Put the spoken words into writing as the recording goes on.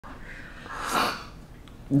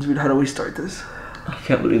Dude, how do we start this? I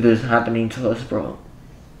can't believe this is happening to us, bro.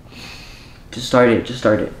 Just start it. Just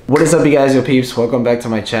start it. What is up, you guys, yo peeps? Welcome back to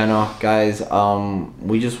my channel, guys.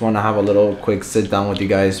 We just want to have a little quick sit down with you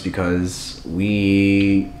guys because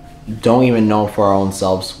we don't even know for our own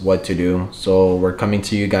selves what to do. So we're coming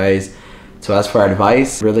to you guys to ask for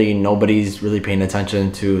advice. Really, nobody's really paying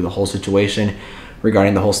attention to the whole situation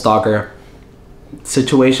regarding the whole stalker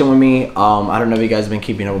situation with me. I don't know if you guys have been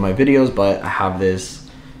keeping up with my videos, but I have this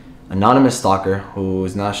anonymous stalker who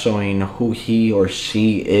is not showing who he or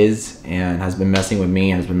she is and has been messing with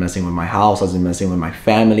me, has been messing with my house, has been messing with my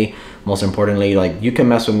family. Most importantly, like, you can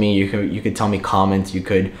mess with me, you could tell me comments, you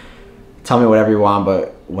could tell me whatever you want,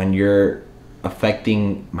 but when you're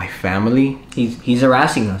affecting my family, He's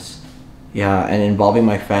harassing us. yeah, and involving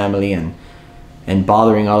my family and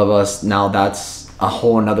bothering all of us, now that's a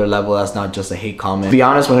whole another level. That's not just a hate comment. To be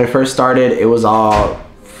honest, when it first started, it was all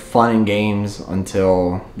fun and games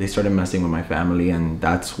until they started messing with my family, and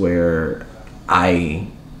that's where I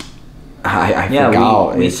freak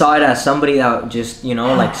out. We saw it as somebody that just, you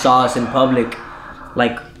know, like, saw us in public.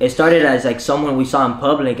 Like, it started as like someone we saw in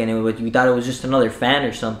public, and we thought it was just another fan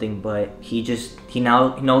or something, but he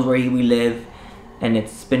now knows where we live, and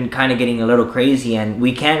it's been kind of getting a little crazy, and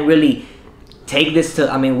we can't really take this to,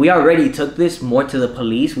 I mean, we already took this more to the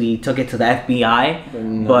police. We took it to the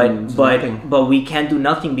FBI, but we can't do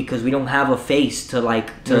nothing because we don't have a face to,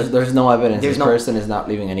 like, there's no evidence. This person is not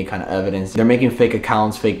leaving any kind of evidence. They're making fake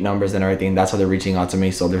accounts, fake numbers and everything. That's how they're reaching out to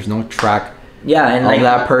me. So there's no track. Yeah, and like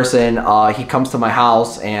that person, he comes to my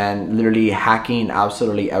house and literally hacking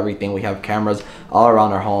absolutely everything. We have cameras all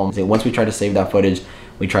around our home. Once we tried to save that footage,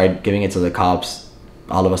 we tried giving it to the cops.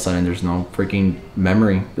 All of a sudden, there's no freaking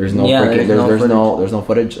memory. There's no there's no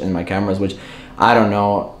footage in my cameras, which I don't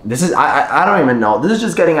know. This is I don't even know. This is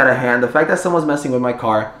just getting out of hand. The fact that someone's messing with my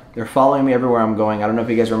car, they're following me everywhere I'm going. I don't know if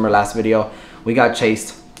you guys remember last video. We got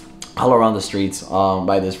chased all around the streets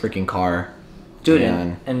by this freaking car. Dude,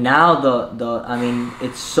 and now the I mean,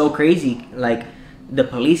 it's so crazy. Like, the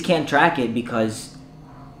police can't track it because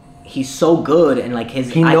he's so good, and like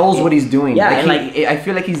he knows what he's doing. Yeah, like, I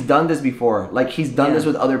feel like he's done this before. Like, he's done this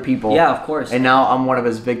with other people. Yeah, of course. And now I'm one of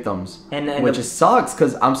his victims, which just sucks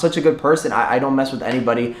because I'm such a good person. I don't mess with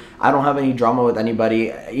anybody. I don't have any drama with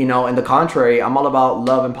anybody. You know, and the contrary, I'm all about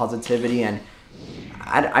love and positivity, and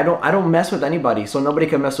I don't mess with anybody. So nobody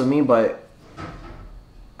can mess with me. But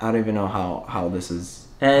I don't even know how this is.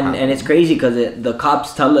 And it's crazy because the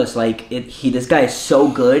cops tell us, like, this guy is so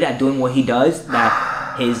good at doing what he does that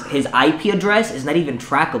his IP address is not even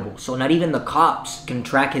trackable. So not even the cops can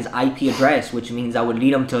track his IP address, which means I would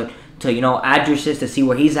lead them to you know, addresses to see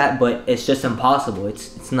where he's at, but it's just impossible.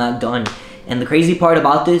 It's not done. And the crazy part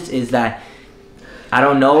about this is that, I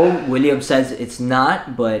don't know, William says it's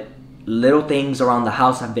not, but little things around the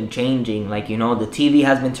house have been changing. Like, you know, the TV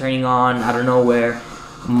has been turning on out of nowhere.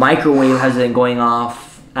 Microwave has been going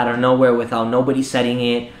off out of nowhere without nobody setting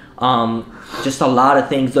it. Just a lot of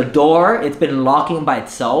things. The door, it's been locking by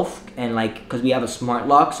itself, and like, because we have a smart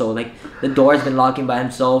lock, so like the door has been locking by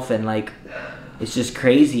himself, and like, it's just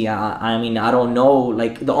crazy. I mean, I don't know,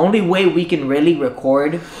 like, the only way we can really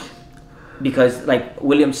record, because like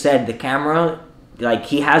William said, the camera, like,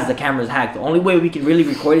 he has the cameras hacked. The only way we can really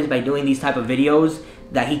record is by doing these type of videos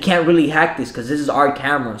that he can't really hack this, because this is our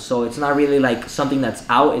camera, so it's not really like something that's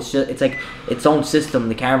out. It's like its own system,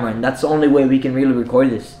 the camera, and that's the only way we can really record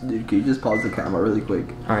this. Dude, can you just pause the camera really quick?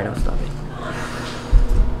 All right, I'll stop it.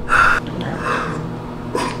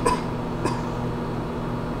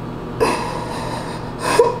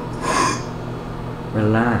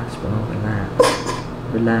 Relax, bro.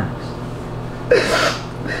 Relax.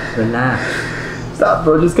 Relax. Stop,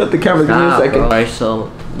 bro. Just cut the camera. Give me a second. Alright,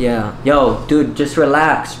 so yeah, yo, dude, just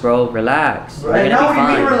relax, bro. Relax. Right now, what do you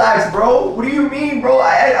mean relax, bro? What do you mean, bro?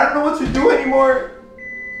 I don't know what to do anymore.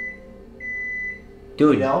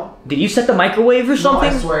 Dude, you know? Did you set the microwave or something?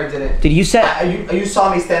 No, I swear I didn't. Did you set? You saw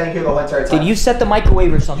me standing here the whole entire time. Did you set the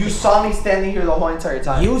microwave or something? You saw me standing here the whole entire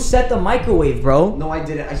time. You set the microwave, bro. No, I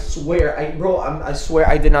didn't. I swear. I swear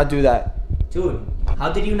I did not do that. Dude,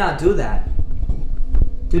 how did you not do that?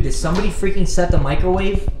 Dude, did somebody freaking set the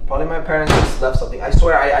microwave? Probably my parents just left something. I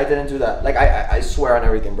swear I didn't do that. Like, I swear on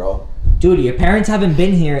everything, bro. Dude, your parents haven't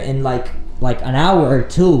been here in like an hour or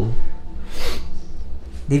two.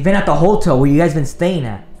 They've been at the hotel where you guys been staying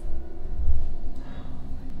at.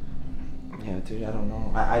 Yeah, dude, I don't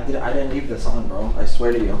know. I didn't leave this on, bro. I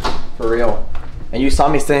swear to you. For real. And you saw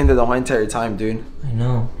me staying there the whole entire time, dude. I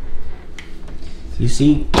know. You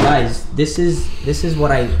see, guys, this is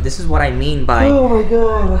what I mean by. Oh my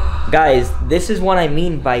god. Guys, this is what I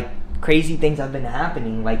mean by crazy things have been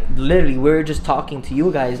happening. Like literally, we're just talking to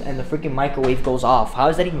you guys, and the freaking microwave goes off. How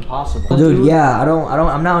is that even possible, dude? Yeah,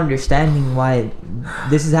 I'm not understanding why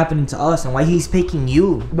this is happening to us and why he's picking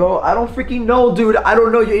you. Bro, I don't freaking know, dude. I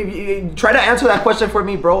don't know. You try to answer that question for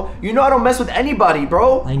me, bro. You know I don't mess with anybody,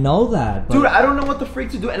 bro. I know that, but... dude. I don't know what the freak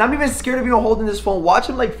to do, and I'm even scared of even holding this phone. Watch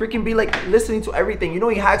him like freaking be like listening to everything. You know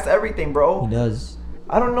he hacks everything, bro. He does.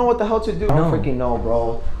 I don't know what the hell to do. I don't freaking know,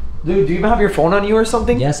 bro. Dude, do you even have your phone on you or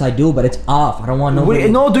something? Yes, I do, but it's off. I don't want nobody...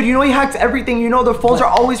 No, dude, you know he hacks everything. You know the phones are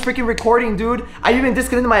always freaking recording, dude. I even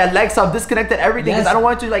disconnected my Alexa. I've disconnected everything because I don't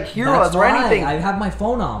want it to like hear us or anything. I have my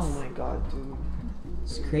phone off. Oh my god, dude.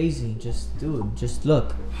 It's crazy. Just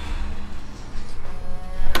look.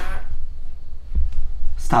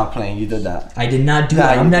 Stop playing. You did that. I did not do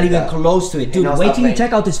that. I'm not even close to it, dude. Wait till you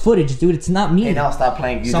check out this footage, dude. It's not me. Hey, now stop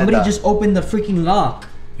playing. Somebody just opened the freaking lock.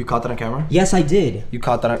 You caught that on camera? Yes, I did. You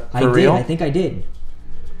caught that for real? I think I did.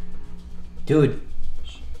 Dude.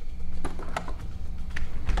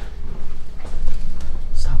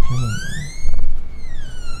 Stop playing.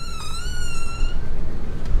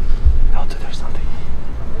 Oh, dude, there's nothing.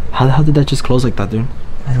 How did that just close like that, dude?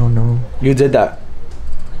 I don't know. You did that.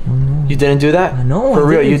 I don't know. You didn't do that? No, for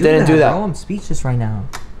real, you didn't do that. Bro, I'm speechless right now.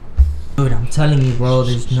 Dude, I'm telling you, bro,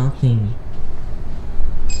 there's nothing.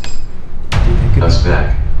 Us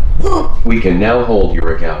back. We can now hold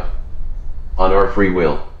your account on our free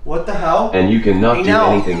will. What the hell? And you cannot do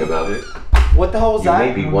anything about it. What the hell was that? You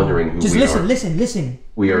may be wondering who just we listen, are. listen.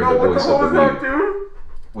 We are the voice of the mute.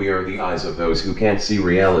 We are the eyes of those who can't see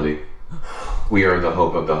reality. We are the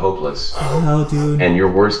hope of the hopeless. Oh, dude. And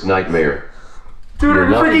your worst nightmare. Dude, are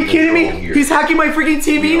you freaking kidding me? Here. He's hacking my freaking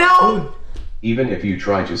TV now? Dude. Even if you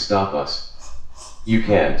try to stop us, you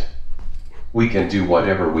can't. We can do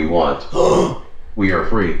whatever we want. We are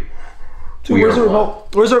free. Dude, where's the remote?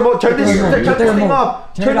 Where's the remote? Turn this thing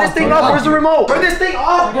off. Turn this thing off. Where's the remote? Turn this thing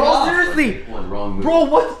off, bro. Seriously. Bro,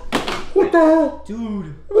 what? What the hell?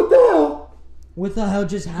 Dude. What the hell? What the hell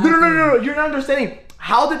just happened? No. You're not understanding.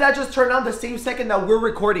 How did that just turn on the same second that we're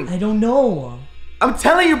recording? I don't know. I'm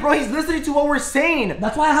telling you, bro. He's listening to what we're saying.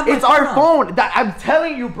 That's why I have my It's our phone. I'm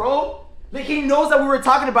telling you, bro. Like, he knows that we were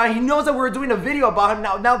talking about it. He knows that we were doing a video about him.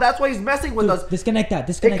 Now that's why he's messing with us. Disconnect that.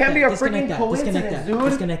 It can't be a freaking coincidence, dude.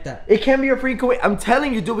 Disconnect that. It can't be a freaking coincidence. I'm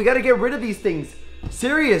telling you, dude. We gotta get rid of these things.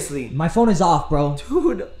 Seriously. My phone is off, bro.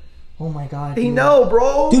 Dude. Oh my god. They know,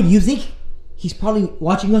 bro. Dude, you think he's probably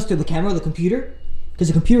watching us through the camera of the computer? Because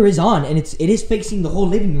the computer is on and it is facing the whole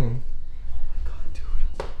living room. Oh my god,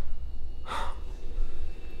 dude.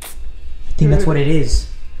 I think that's what it is.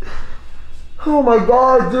 Oh my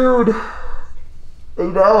god, dude. Hey,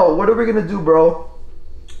 no, what are we gonna do, bro?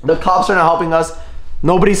 The cops are not helping us.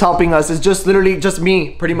 Nobody's helping us. It's just literally just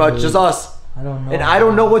me, pretty much, just us. I don't know. And I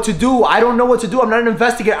don't know what to do. I don't know what to do. I'm not an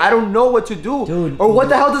investigator. I don't know what to do. Dude. Or what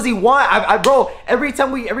the hell does he want? Bro, every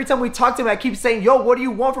time we talk to him, I keep saying, yo, what do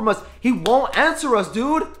you want from us? He won't answer us,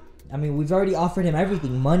 dude. I mean, we've already offered him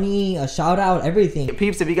everything. Money, a shout out, everything.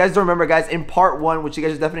 Peeps, if you guys don't remember, guys, in part 1, which you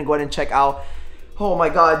guys should definitely go ahead and check out. Oh my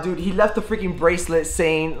god, dude, he left the freaking bracelet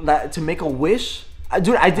saying that to make a wish.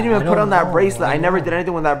 Dude, I didn't even put on that bracelet. I never did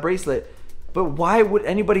anything with that bracelet. But why would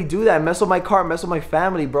anybody do that? Mess with my car, mess with my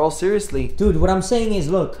family, bro. Seriously. Dude, what I'm saying is,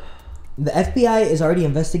 look, the FBI is already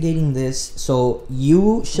investigating this, so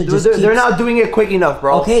you should They're not doing it quick enough,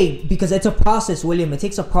 bro. Okay, because it's a process, William. It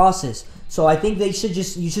takes a process. So I think you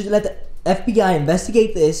should let the FBI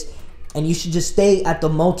investigate this, and you should just stay at the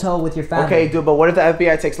motel with your family. Okay, dude, but what if the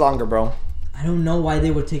FBI takes longer, bro? I don't know why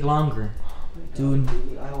they would take longer. Dude,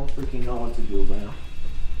 I don't freaking know what to do, man.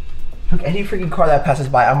 Look, any freaking car that passes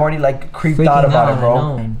by, I'm already like creeped out about it,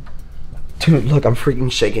 bro. Dude, look, I'm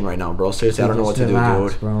freaking shaking right now, bro. Seriously, I don't know what to do,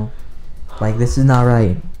 dude. Bro. Like, this is not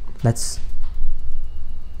right. Let's...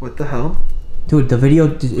 What the hell? Dude, the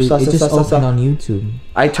video, it just opened on YouTube.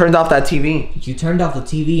 I turned off that TV. You turned off the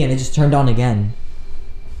TV and it just turned on again.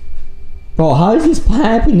 Bro, how is this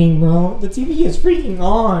happening, bro? The TV is freaking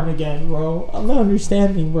on again, bro. I'm not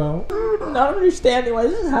understanding, bro. I'm not understanding why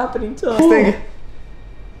this is happening to us.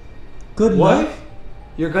 Good luck.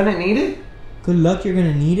 You're gonna need it? Good luck, you're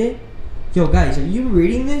gonna need it? Yo, guys, are you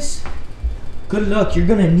reading this? Good luck, you're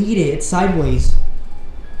gonna need it. It's sideways.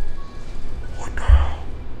 What the hell?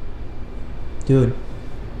 Dude.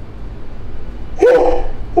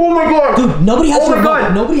 Oh my god! Dude, nobody has a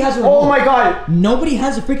remote. Nobody has a remote. Oh my god! Nobody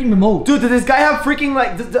has a freaking remote. Dude, did this guy have freaking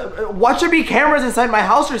like... Watch there be cameras inside my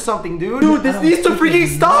house or something, dude. Dude, this needs to freaking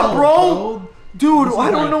stop, bro! Dude,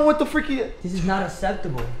 I don't know what the freaking... This is not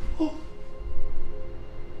acceptable.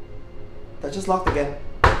 That just locked again.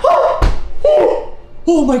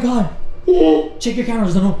 Oh my god! Check your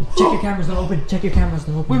cameras, don't open. Check your cameras, don't open. Check your cameras,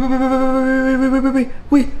 don't open.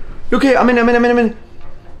 Wait. Okay, I'm in.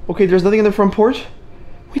 Okay, there's nothing in the front porch.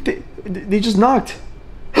 Wait, they just knocked.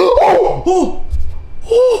 Oh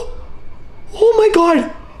my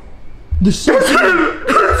god. That's him,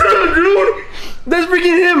 dude. That's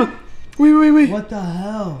freaking him. Wait. What the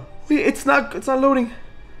hell? Wait, it's not loading.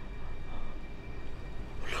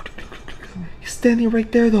 Look. He's standing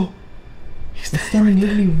right there though. He's standing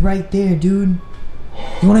literally right there, dude.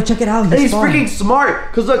 You wanna check it out? He's freaking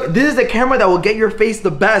smart. Cause look, this is the camera that will get your face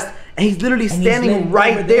the best. And he's literally standing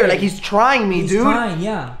right there. Like he's trying me, dude. He's trying,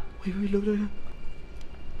 yeah. Wait, look.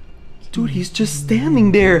 Dude, he's just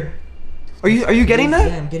standing there. Are you getting that?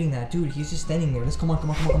 Yeah, I'm getting that, dude. He's just standing there. Let's come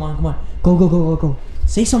on. Go.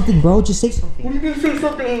 Say something, bro. Just say something. What do you mean say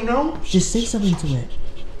something, you know? Just say something to it.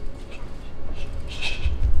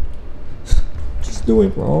 Just do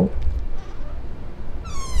it, bro.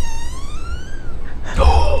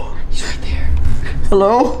 Oh, he's right there.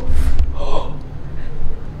 Hello?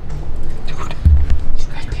 Dude, he's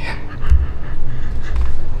right there.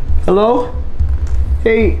 Hello?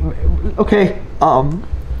 Hey, okay,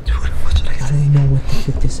 dude, what should I say? I don't know what the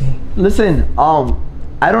frick to say. Listen,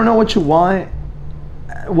 I don't know what you want.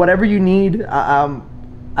 Whatever you need, I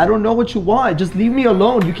don't know what you want. Just leave me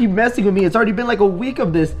alone. You keep messing with me. It's already been like a week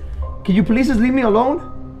of this. Can you please just leave me alone?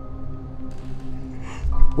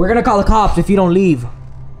 We're gonna call the cops if you don't leave.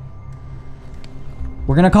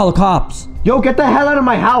 We're gonna call the cops. Yo, get the hell out of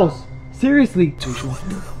my house. Seriously.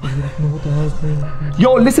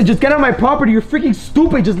 Yo, listen, just get out of my property. You're freaking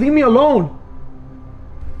stupid. Just leave me alone.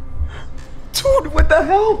 Dude, what the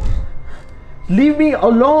hell? Leave me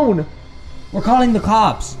alone. We're calling the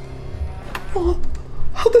cops.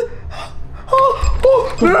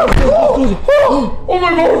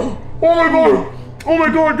 Oh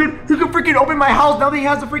my god, dude. He can freaking open my house now that he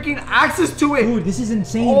has the freaking access to it. Dude, this is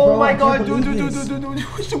insane, bro. Oh my god, dude.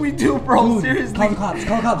 What should we do, bro? Dude, Seriously. Call the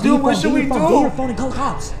cops. Dude, what should we do? Get your phone and call the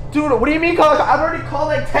cops. Dude, what do you mean call the cops? I've already called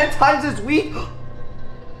like 10 times this week.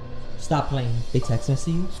 Stop playing. They text us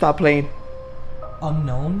to you? Stop playing.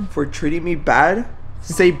 Unknown? For treating me bad?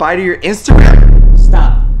 Say bye to your Instagram?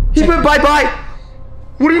 Stop. He went bye.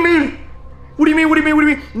 What do you mean? What do you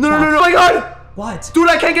mean? No. Oh my god. What? Dude,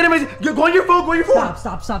 I can't get him. Go on your phone.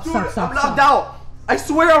 Stop. Dude, I'm locked out. I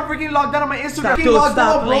swear I'm freaking locked out on my Instagram.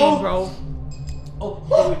 Stop playing, bro.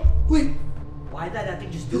 Oh, wait. Why did that thing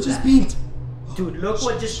just do It that? just beeped. Dude, look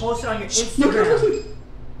what just posted on your Instagram.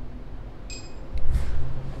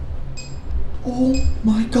 Oh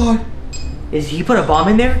my god. Is he put a bomb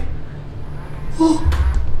in there?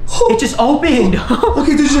 It just opened.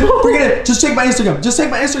 Okay, dude, forget it. Just check my Instagram.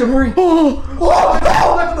 Hurry.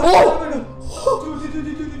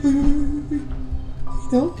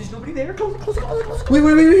 No? There's nobody there. Close.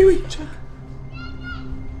 Wait. Check.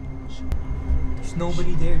 There's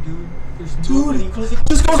nobody there, dude. There's nobody.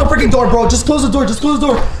 Just close the freaking door, bro. Just close the door.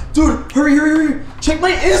 Dude, hurry. Check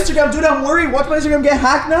my Instagram, dude. I'm worried. Watch my Instagram get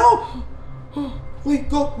hacked now. Wait,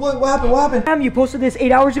 go. What happened? Damn, you posted this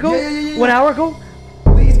 8 hours ago? Yeah. 1 hour ago?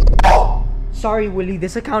 Wait, Sorry, Willie.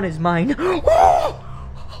 This account is mine.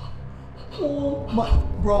 Oh my,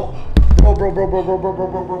 bro.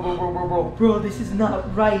 Bro, this is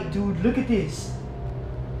not right, dude. Look at this.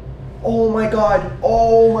 Oh my god,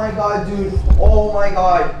 dude. Oh my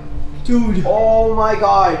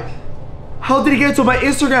god. How did he get to my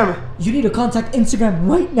Instagram? You need to contact Instagram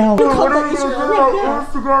right now.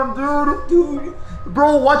 Instagram, dude.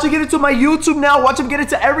 Bro, watch him get into my YouTube now. Watch him get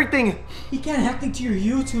into everything. He can't hack into your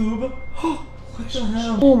YouTube. What the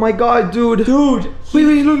hell? Oh my god, dude.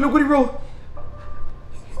 Wait, look what he wrote.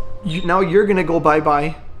 Now you're gonna go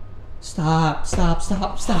bye-bye. Stop,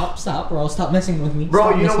 bro. Stop messing with me.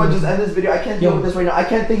 Bro, you know what? Just end this video. I can't deal with this right now. I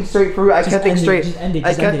can't think straight for you. I can't think straight. Just end it.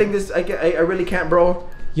 I really can't, bro.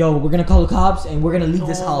 Yo, we're gonna call the cops and we're gonna leave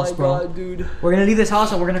this house, bro. Oh my god, dude. We're gonna leave this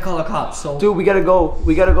house and we're gonna call the cops. So, dude, we gotta go.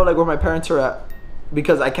 Like where my parents are at,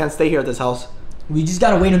 because I can't stay here at this house. We just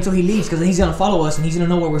gotta wait until he leaves, because then he's gonna follow us and he's gonna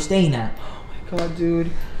know where we're staying at. Oh my god,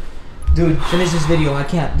 dude. Dude, finish this video. I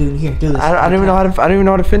can't, dude. Here, do this. I don't even know how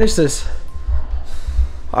to finish this.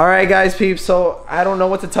 All right, guys, peeps. So I don't know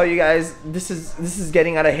what to tell you guys. This is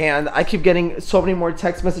getting out of hand. I keep getting so many more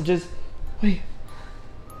text messages. Wait,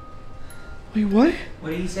 what? What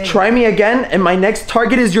did he say? Try me again, and my next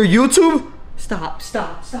target is your YouTube. Stop. Yo,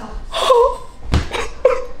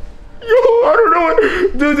 I don't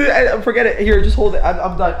know. Dude, forget it. Here, just hold it.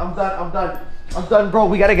 I'm done. I'm done, bro.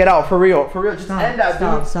 We gotta get out for real. For real. Just end that,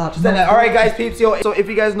 dude. Stop. Just end that. All right, guys, peeps. Yo, so if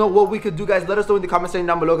you guys know what we could do, guys, let us know in the comment section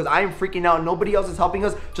down below. Because I am freaking out. Nobody else is helping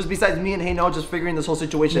us, just besides me and Hey No, just figuring this whole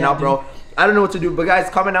situation out, bro. I don't know what to do, but guys,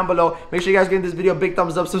 comment down below. Make sure you guys give this video a big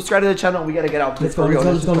thumbs up. Subscribe to the channel. We gotta get out. Let's go.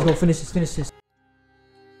 Finish this.